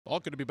All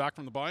good to be back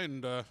from the bye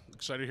and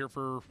excited here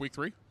for week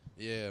 3.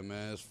 Yeah,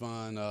 man, it's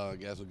fun.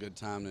 Got some good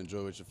time to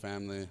enjoy with your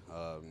family.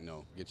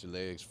 Get your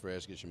legs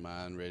fresh, get your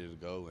mind ready to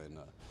go, and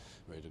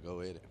ready to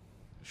go at it.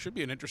 Should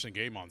be an interesting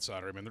game on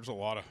Saturday. I mean, there's a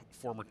lot of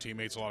former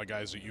teammates, a lot of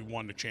guys that you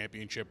won the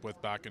championship with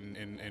back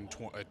in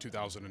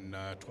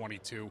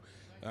 2022.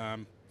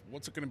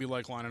 What's it going to be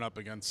like lining up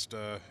against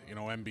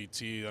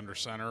MBT under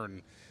center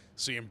and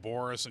seeing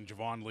Boris and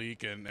Javon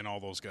Leake and all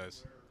those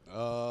guys?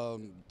 To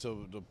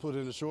put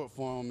in the short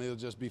form, it'll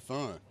just be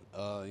fun.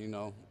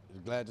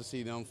 Glad to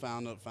see them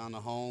found a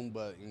home,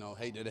 but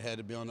hate that it had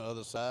to be on the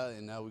other side,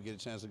 and now we get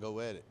a chance to go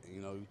at it.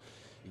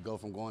 You go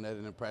from going at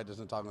it in practice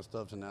and talking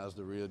stuff to now it's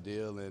the real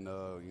deal, and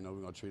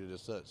we're gonna treat it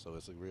as such. So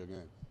it's a real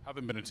game.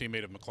 Having been a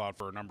teammate of McLeod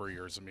for a number of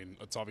years, I mean,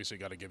 it's obviously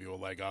got to give you a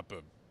leg up,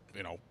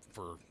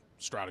 for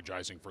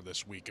strategizing for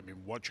this week. I mean,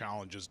 what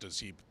challenges does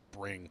he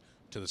bring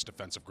to this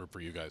defensive group for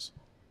you guys?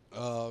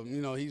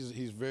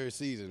 He's very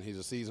seasoned. He's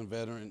a seasoned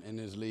veteran in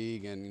his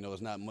league, and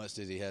it's not much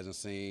that he hasn't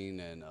seen,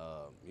 and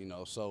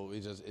so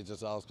it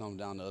just all comes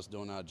down to us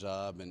doing our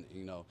job, and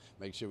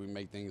make sure we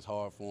make things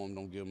hard for him.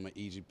 Don't give him an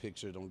easy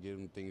picture. Don't give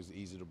him things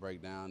easy to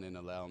break down, and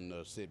allow him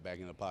to sit back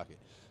in the pocket.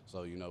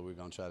 So we're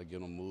gonna try to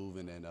get him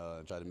moving and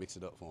try to mix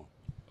it up for him.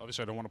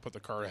 Obviously, I don't want to put the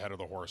cart ahead of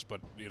the horse,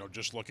 but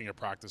just looking at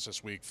practice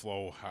this week,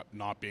 Flo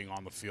not being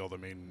on the field. I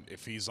mean,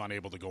 if he's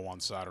unable to go on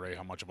Saturday,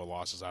 how much of a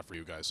loss is that for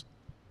you guys?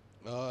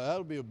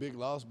 That'll be a big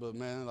loss, but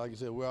man, like you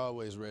said, we're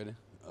always ready.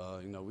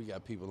 We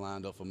got people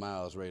lined up for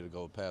miles ready to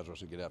go pass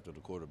rush and get after the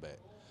quarterback.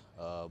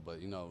 Flo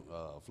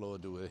will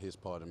do his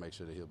part and make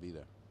sure that he'll be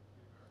there.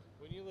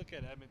 When you look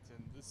at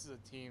Edmonton, this is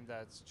a team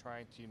that's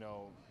trying to,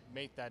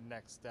 make that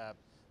next step,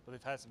 but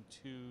they've had some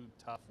 2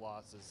 tough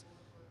losses.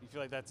 You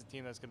feel like that's a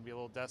team that's going to be a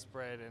little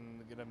desperate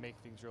and going to make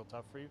things real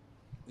tough for you?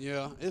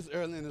 Yeah, it's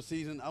early in the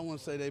season. I wouldn't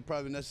say they're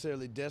probably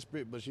necessarily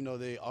desperate, but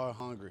they are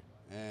hungry.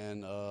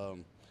 And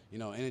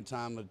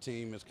anytime a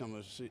team is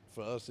coming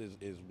for us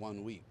is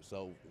 1 week,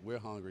 so we're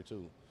hungry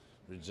too.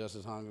 We're just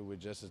as hungry. We're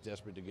just as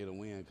desperate to get a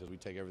win because we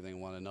take everything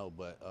we want to know.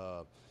 But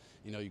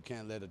you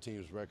can't let a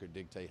team's record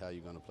dictate how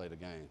you're going to play the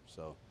game.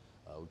 So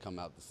we come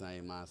out the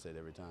same mindset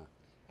every time.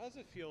 How does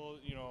it feel?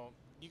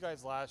 You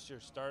guys last year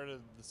started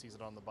the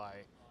season on the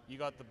bye. You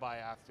got the bye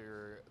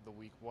after the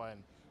week 1.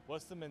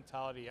 What's the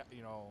mentality?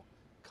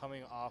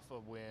 Coming off a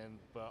win,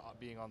 but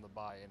being on the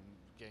bye and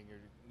getting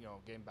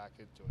getting back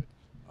into it.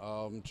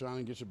 Trying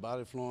to get your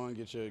body flowing,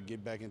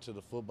 get back into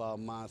the football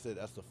mindset.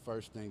 That's the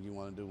first thing you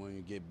want to do when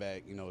you get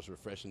back. It's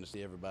refreshing to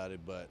see everybody,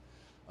 but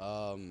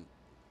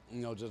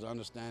just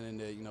understanding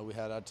that we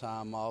had our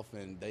time off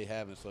and they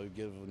haven't, so it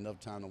gives enough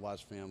time to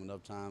watch film,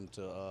 enough time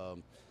to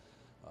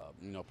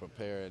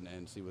prepare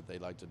and see what they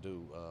like to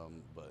do.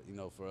 But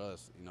for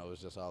us,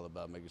 it's just all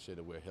about making sure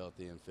that we're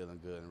healthy and feeling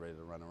good and ready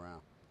to run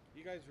around.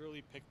 You guys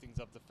really picked things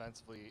up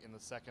defensively in the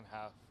second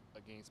half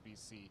against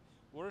BC.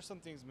 What are some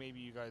things maybe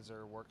you guys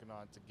are working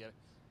on to get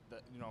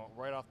that,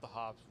 right off the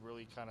hops,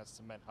 really kind of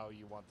cement how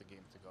you want the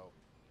game to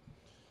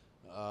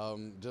go?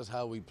 Just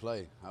how we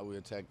play, how we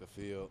attack the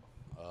field,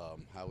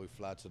 how we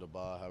fly to the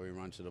ball, how we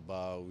run to the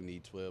ball. We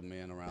need 12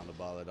 men around the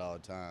ball at all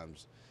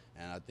times.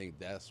 And I think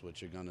that's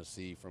what you're going to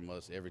see from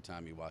us every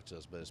time you watch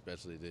us, but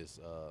especially this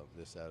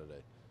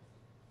Saturday.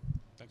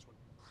 Thanks, Wynton.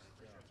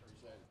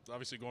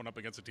 Obviously going up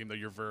against a team that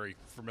you're very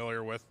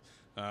familiar with,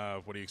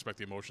 what do you expect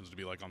the emotions to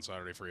be like on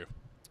Saturday for you?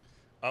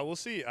 We'll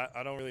see.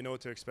 I don't really know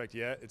what to expect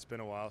yet. It's been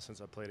a while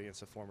since I played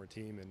against a former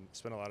team and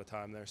spent a lot of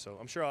time there. So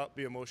I'm sure I'll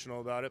be emotional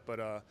about it,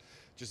 but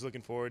just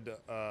looking forward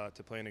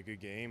to playing a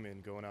good game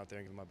and going out there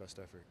and giving my best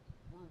effort.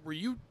 Were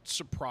you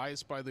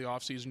surprised by the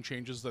offseason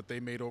changes that they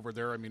made over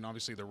there? I mean,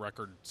 obviously the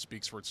record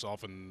speaks for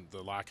itself and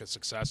the lack of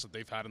success that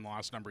they've had in the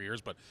last number of years,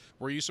 but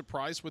were you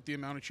surprised with the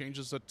amount of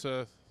changes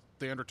that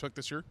they undertook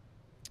this year?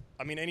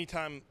 I mean,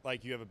 anytime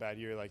you have a bad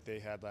year like they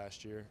had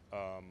last year,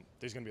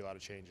 there's going to be a lot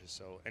of changes.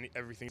 So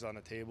everything's on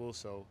the table.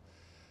 So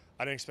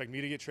I didn't expect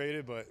me to get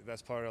traded, but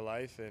that's part of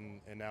life. And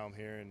now I'm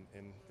here,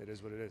 and it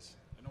is what it is.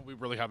 I know we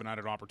really haven't had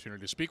an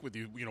opportunity to speak with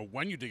you.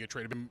 When you did get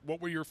traded, what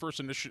were your first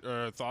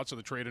initial thoughts of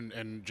the trade,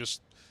 and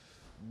just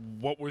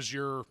what was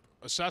your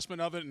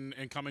assessment of it,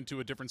 and coming to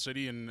a different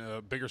city and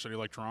a bigger city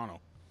like Toronto?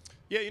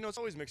 Yeah, it's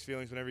always mixed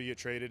feelings whenever you get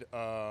traded,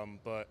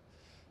 but.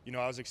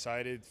 I was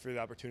excited for the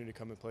opportunity to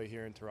come and play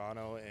here in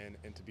Toronto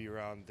and to be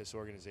around this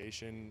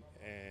organization.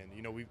 And,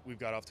 we've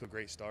got off to a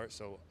great start,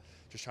 so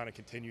just trying to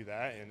continue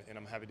that, and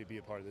I'm happy to be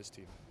a part of this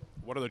team.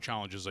 What are the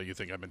challenges that you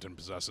think Edmonton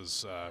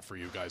possesses for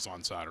you guys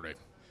on Saturday?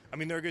 I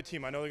mean, they're a good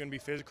team. I know they're going to be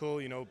physical,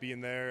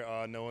 being there,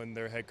 knowing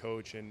their head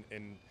coach and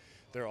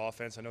their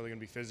offense. I know they're going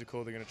to be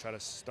physical. They're going to try to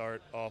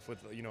start off with,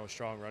 a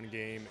strong run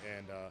game.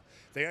 And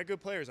they got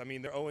good players. I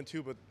mean, they're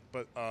 0-2,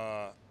 but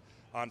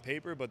on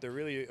paper, but they're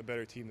really a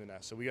better team than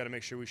that. So we got to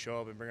make sure we show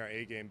up and bring our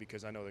A game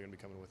because I know they're going to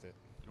be coming with it.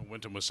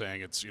 Wynton was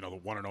saying it's the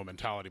 1-0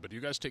 mentality, but do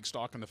you guys take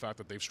stock in the fact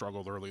that they've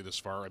struggled early this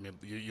far? I mean,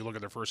 you look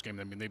at their first game.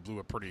 I mean, they blew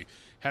a pretty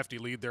hefty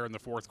lead there in the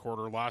fourth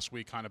quarter. Last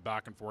week, kind of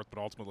back and forth, but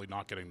ultimately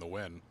not getting the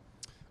win.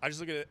 I just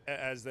look at it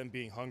as them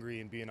being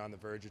hungry and being on the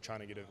verge of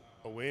trying to get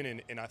a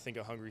win, and I think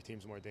a hungry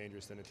team's more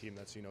dangerous than a team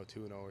that's 2-0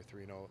 or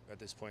 3-0 at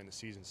this point in the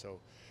season. So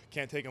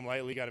can't take them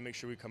lightly. Got to make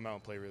sure we come out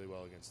and play really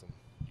well against them.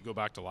 You go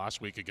back to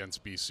last week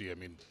against BC. I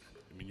mean,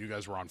 you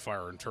guys were on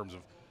fire in terms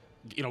of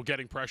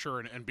getting pressure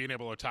and being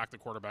able to attack the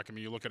quarterback. I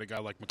mean, you look at a guy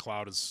like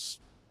McLeod as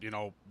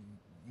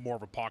more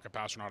of a pocket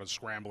passer, not a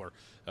scrambler.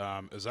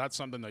 Is that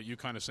something that you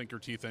kind of sink your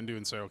teeth into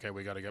and say, okay,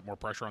 we got to get more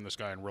pressure on this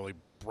guy and really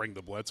bring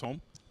the blitz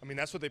home? I mean,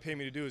 that's what they pay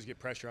me to do, is get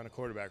pressure on a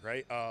quarterback,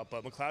 right?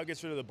 But McLeod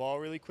gets rid of the ball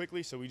really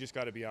quickly, so we just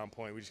got to be on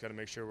point. We just got to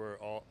make sure we're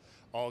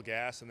all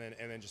gas, and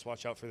then just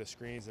watch out for the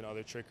screens and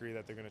other trickery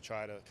that they're going to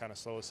try to kind of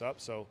slow us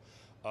up. So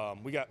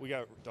we got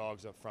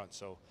dogs up front.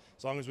 So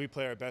as long as we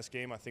play our best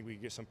game, I think we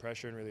can get some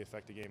pressure and really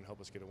affect the game and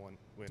help us get a win.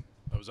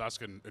 I was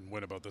asking and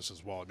Wynn about this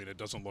as well. I mean, it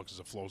doesn't look as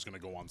if Flo's going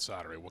to go on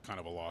Saturday. What kind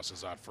of a loss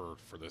is that for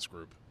this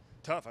group?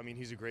 Tough. I mean,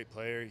 he's a great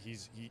player.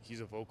 He's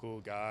a vocal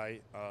guy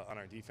on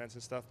our defense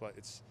and stuff, but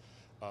it's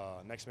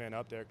next man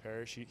up, Derek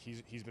Parrish.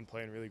 He's been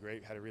playing really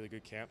great, had a really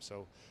good camp,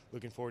 so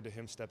looking forward to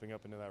him stepping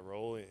up into that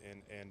role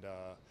and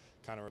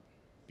kind of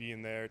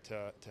being there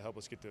to help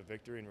us get the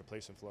victory and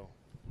replacing Flo.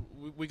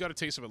 We got a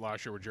taste of it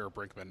last year with Jared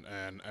Brinkman,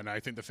 and I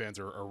think the fans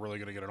are really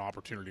going to get an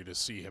opportunity to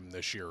see him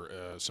this year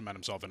cement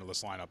himself into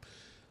this lineup.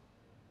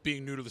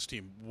 Being new to this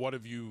team, what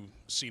have you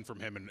seen from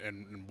him,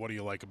 and what do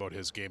you like about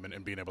his game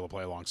and being able to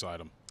play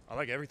alongside him? I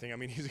like everything. I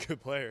mean, he's a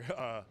good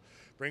player.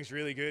 Brink's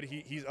really good.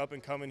 He's up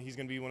and coming. He's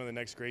going to be one of the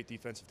next great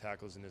defensive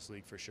tackles in this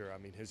league for sure. I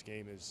mean, his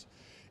game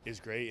is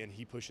great, and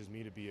he pushes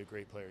me to be a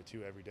great player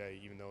too every day,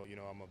 even though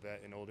I'm a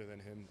vet and older than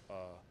him.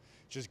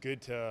 Just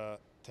good to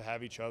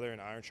have each other,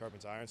 and iron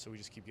sharpens iron, so we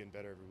just keep getting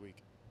better every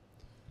week.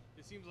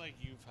 It seems like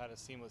you've had a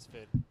seamless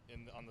fit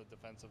on the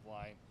defensive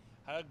line.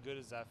 How good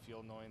does that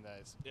feel, knowing that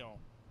it's,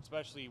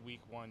 especially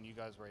week one, you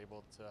guys were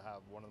able to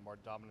have one of the more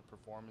dominant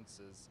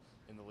performances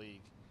in the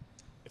league?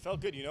 It felt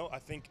good, I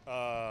think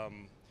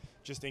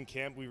just in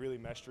camp we really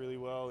meshed really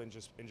well and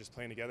just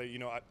playing together.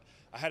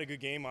 I had a good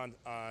game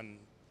on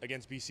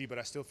against BC, but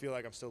I still feel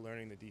like I'm still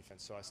learning the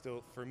defense.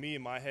 So for me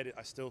in my head,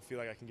 I still feel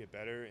like I can get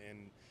better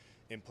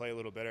and play a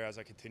little better as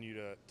I continue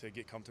to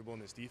get comfortable in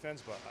this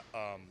defense. But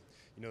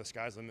the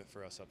sky's the limit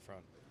for us up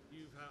front.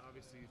 You've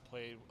obviously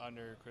played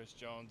under Chris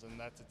Jones, and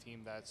that's a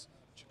team that's,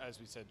 as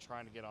we said,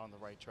 trying to get on the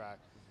right track.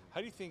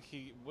 What do you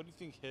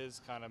think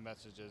his kind of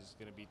message is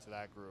going to be to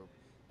that group?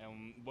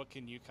 And what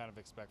can you kind of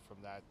expect from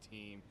that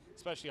team,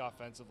 especially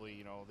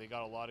offensively? They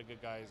got a lot of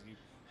good guys you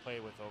play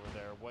with over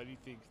there. What do you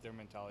think their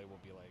mentality will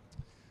be like?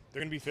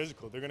 They're going to be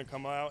physical. They're going to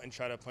come out and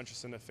try to punch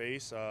us in the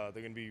face. They're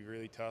going to be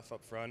really tough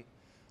up front.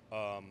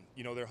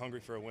 They're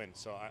hungry for a win.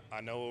 So I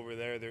know over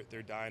there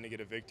they're dying to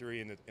get a victory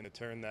and to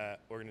turn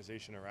that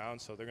organization around.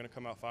 So they're going to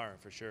come out firing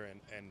for sure.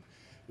 And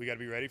we got to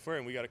be ready for it,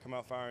 and we got to come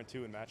out firing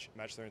too and match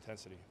their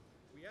intensity.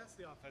 We asked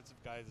the offensive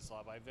guys this a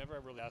lot, but I've never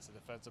really asked a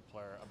defensive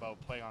player about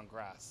playing on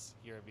grass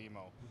here at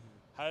BMO.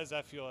 How does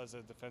that feel as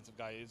a defensive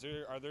guy?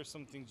 Are there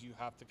some things you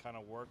have to kind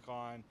of work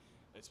on,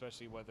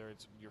 especially whether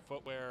it's your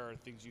footwear or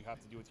things you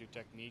have to do with your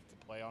technique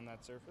to play on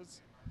that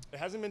surface? It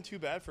hasn't been too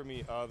bad for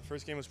me. The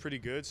first game was pretty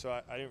good, so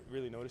I didn't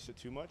really notice it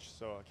too much.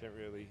 So I can't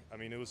really. I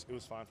mean, it was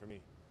fine for me.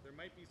 There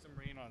might be some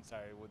rain on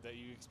Saturday. Would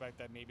you expect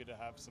that maybe to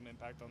have some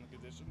impact on the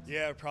conditions?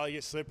 Yeah, it'll probably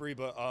get slippery,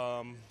 but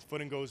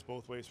footing goes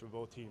both ways for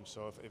both teams.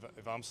 So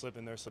if I'm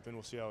slipping, they're slipping.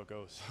 We'll see how it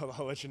goes.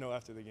 I'll let you know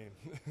after the game.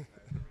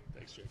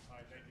 Thanks, Jake. All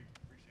right, thank you.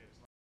 Appreciate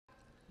it.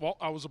 Well,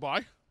 how was the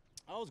bye?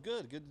 I was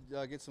good. Good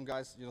get some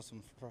guys,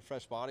 some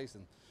fresh bodies,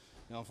 and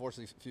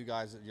unfortunately, a few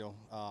guys that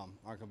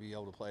aren't going to be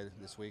able to play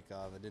this week.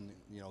 That didn't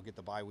get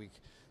the bye week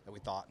that we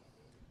thought.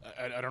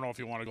 I don't know if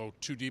you want to go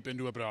too deep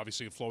into it, but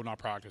obviously Flo not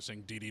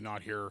practicing, Didi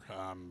not here,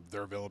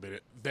 their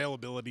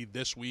availability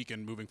this week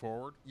and moving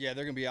forward. Yeah,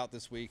 they're going to be out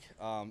this week.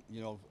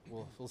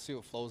 We'll see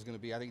what Flo's going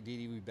to be. I think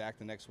Didi will be back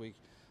the next week.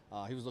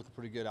 He was looking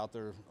pretty good out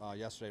there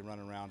yesterday,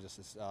 running around. Just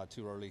it's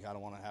too early. I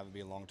don't want to have it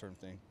be a long-term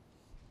thing.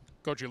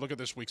 Coach, you look at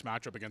this week's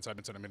matchup against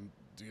Edmonton. I mean,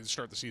 you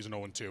start the season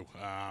 0-2,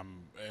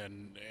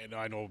 and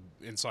I know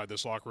inside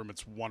this locker room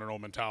it's 1-0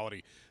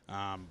 mentality.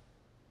 I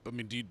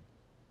mean, do you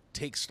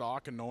take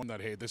stock in knowing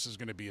that, hey, this is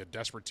going to be a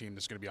desperate team,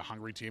 this is going to be a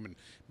hungry team, and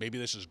maybe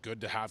this is good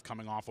to have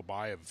coming off a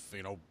bye of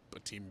a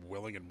team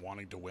willing and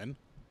wanting to win?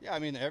 Yeah, I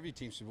mean, every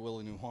team should be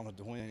willing and wanted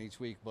to win each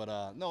week, but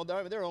no,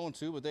 they're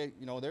 0-2,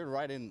 but they're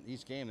right in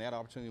each game. They had an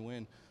opportunity to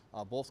win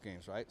both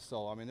games, right?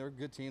 So I mean, they're a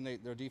good team.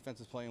 Their defense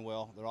is playing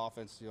well. Their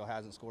offense,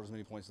 hasn't scored as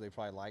many points as they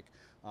probably like.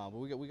 But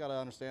we got to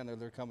understand that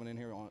they're coming in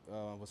here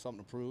with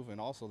something to prove, and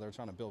also they're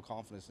trying to build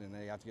confidence, and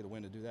they have to get a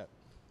win to do that.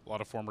 A lot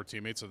of former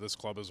teammates of this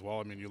club as well.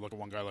 I mean, you look at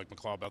one guy like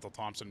McLeod Bethel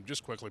Thompson.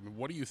 Just quickly, I mean,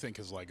 what do you think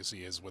his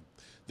legacy is with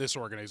this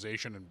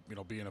organization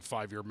and being a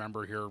 5-year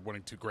member here,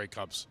 winning 2 Grey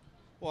Cups?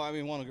 Well, I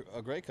mean, won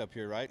a Grey Cup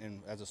here, right?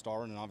 And as a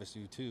star, and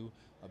obviously too,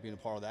 being a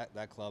part of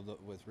that club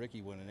with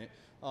Ricky winning it.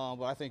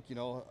 But I think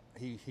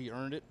he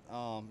earned it.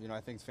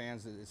 I think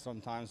fans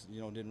sometimes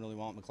didn't really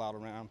want McLeod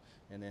around,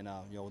 and then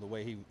the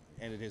way he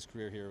ended his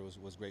career here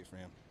was great for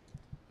him.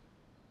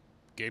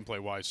 gameplay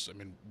wise, I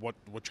mean, what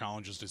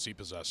challenges does he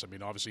possess? I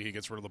mean, obviously he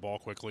gets rid of the ball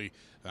quickly.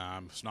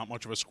 It's not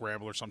much of a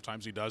scrambler.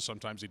 Sometimes he does,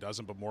 sometimes he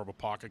doesn't, but more of a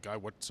pocket guy.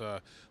 What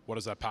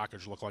does that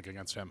package look like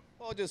against him?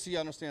 Well, just he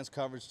understands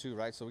coverage too,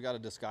 right? So we got to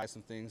disguise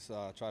some things,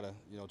 try to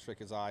trick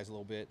his eyes a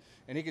little bit,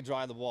 and he could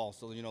drive the ball.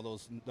 So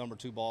those number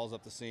 2 balls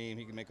up the seam,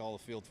 he can make all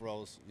the field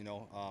throws. We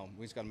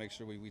just got to make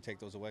sure we take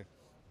those away.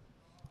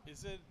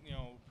 Is it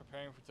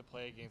preparing to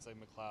play against like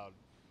McLeod,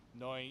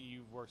 knowing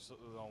you've worked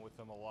with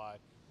him a lot?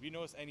 Have you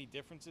noticed any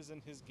differences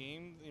in his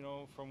game,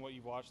 from what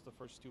you've watched the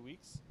first 2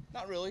 weeks?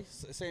 Not really.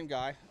 Same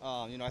guy.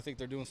 I think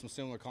they're doing some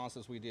similar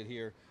concepts we did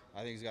here.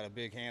 I think he's got a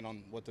big hand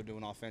on what they're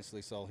doing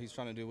offensively, so he's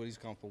trying to do what he's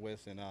comfortable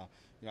with, and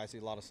I see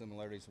a lot of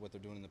similarities to what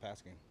they're doing in the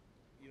pass game.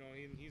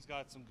 He's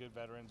got some good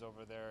veterans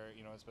over there,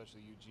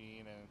 especially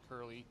Eugene and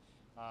Curley.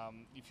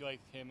 You feel like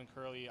him and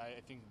Curley,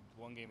 I think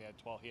one game they had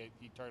 12,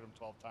 he targeted him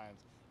 12 times.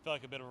 I feel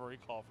like a bit of a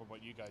recall from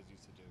what you guys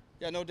used to do.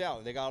 Yeah, no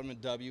doubt. They got him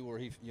at W, where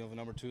he, the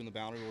number 2 in the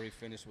boundary, where he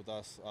finished with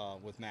us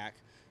with Mac,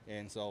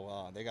 and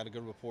so they got a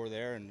good rapport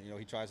there. And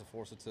he tries to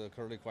force it to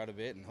Curley quite a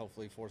bit, and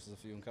hopefully forces a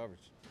few in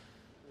coverage.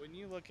 When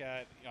you look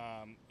at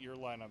your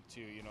lineup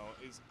too,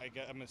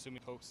 I'm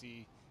assuming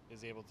Coxie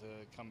is able to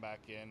come back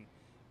in.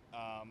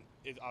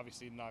 It's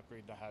obviously not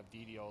great to have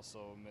Didi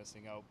also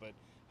missing out, but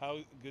how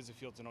good does it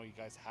feel to know you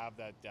guys have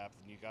that depth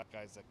and you got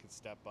guys that could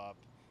step up?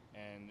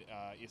 And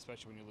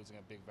especially when you're losing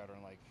a big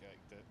veteran like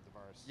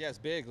Tavares. Yeah, it's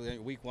big.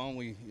 Week 1,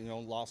 we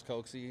lost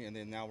Coxie, and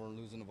then now we're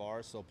losing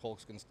Tavares. So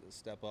Polk's going to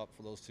step up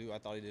for those 2. I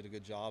thought he did a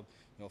good job,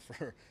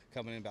 for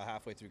coming in about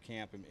halfway through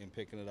camp and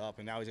picking it up.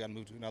 And now he's got to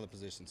move to another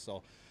position.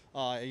 So,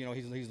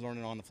 he's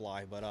learning on the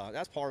fly. But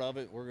that's part of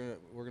it. We're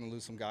gonna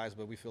lose some guys,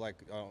 but we feel like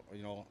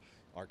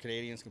our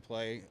Canadians can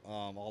play,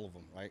 all of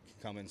them, right? Can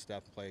come in,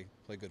 step, and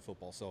play good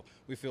football. So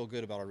we feel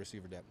good about our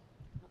receiver depth.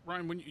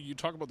 Ryan, when you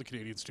talk about the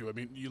Canadians too, I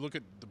mean, you look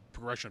at the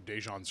progression of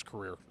Dejan's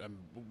career.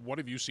 What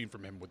have you seen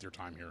from him with your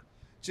time here?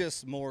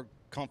 Just more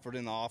comfort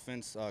in the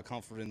offense,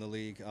 comfort in the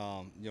league,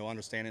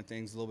 understanding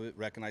things a little bit,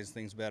 recognizing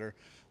things better.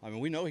 I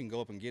mean, we know he can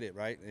go up and get it,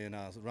 right? And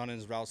running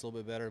his routes a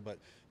little bit better, but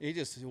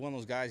he's one of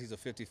those guys, he's a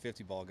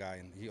 50-50 ball guy,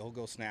 and he'll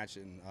go snatch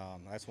it, and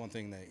that's one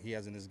thing that he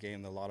has in his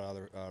game that a lot of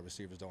other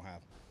receivers don't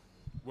have.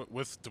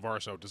 With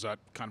Tavares out, does that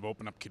kind of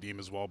open up Kadeem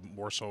as well,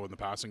 more so in the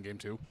passing game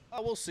too?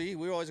 We'll see.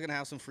 We're always going to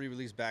have some free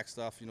release back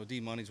stuff. D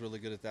Money's really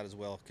good at that as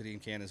well.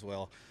 Kadeem can as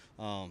well.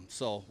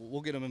 So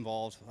we'll get them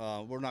involved.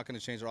 We're not going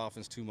to change our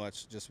offense too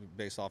much just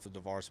based off of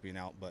Tavares being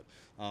out, but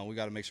we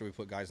got to make sure we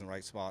put guys in the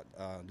right spot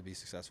to be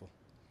successful.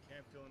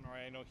 Camp feeling all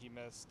right. I know he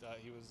missed.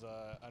 He was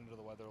under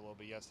the weather a little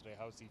bit yesterday.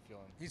 How's he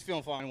feeling? He's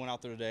feeling fine. Went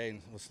out there today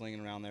and was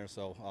slinging around there,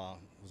 so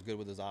was good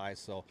with his eyes.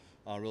 So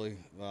really,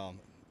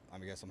 I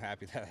guess I'm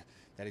happy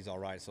that he's all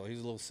right. So he was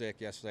a little sick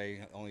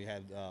yesterday. Only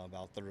had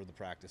about a third of the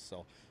practice.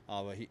 So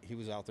but he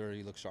was out there.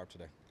 He looked sharp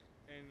today.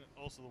 And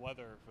also the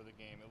weather for the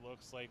game. It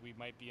looks like we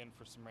might be in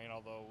for some rain,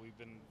 although we've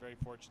been very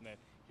fortunate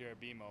here at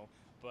BMO.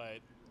 But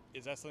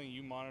is that something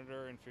you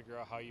monitor and figure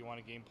out how you want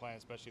to game plan,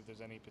 especially if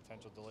there's any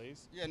potential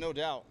delays? Yeah, no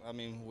doubt. I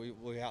mean, we'll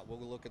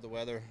look at the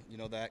weather,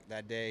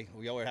 that day.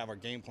 We always have our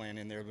game plan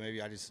in there, but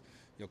maybe I just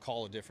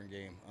call a different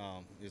game.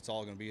 It's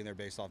all going to be in there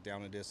based off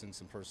down and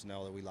distance and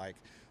personnel that we like.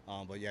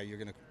 But yeah, you're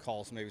going to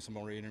call maybe some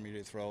more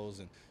intermediate throws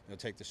and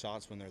take the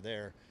shots when they're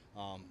there.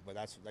 But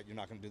you're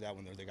not going to do that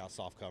when they got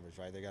soft coverage,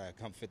 right? They got to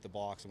come fit the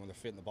box, and when they're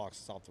fitting the box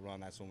to stop the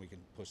run, that's when we can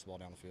push the ball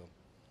down the field.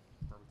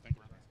 Perfect. Thank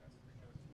you.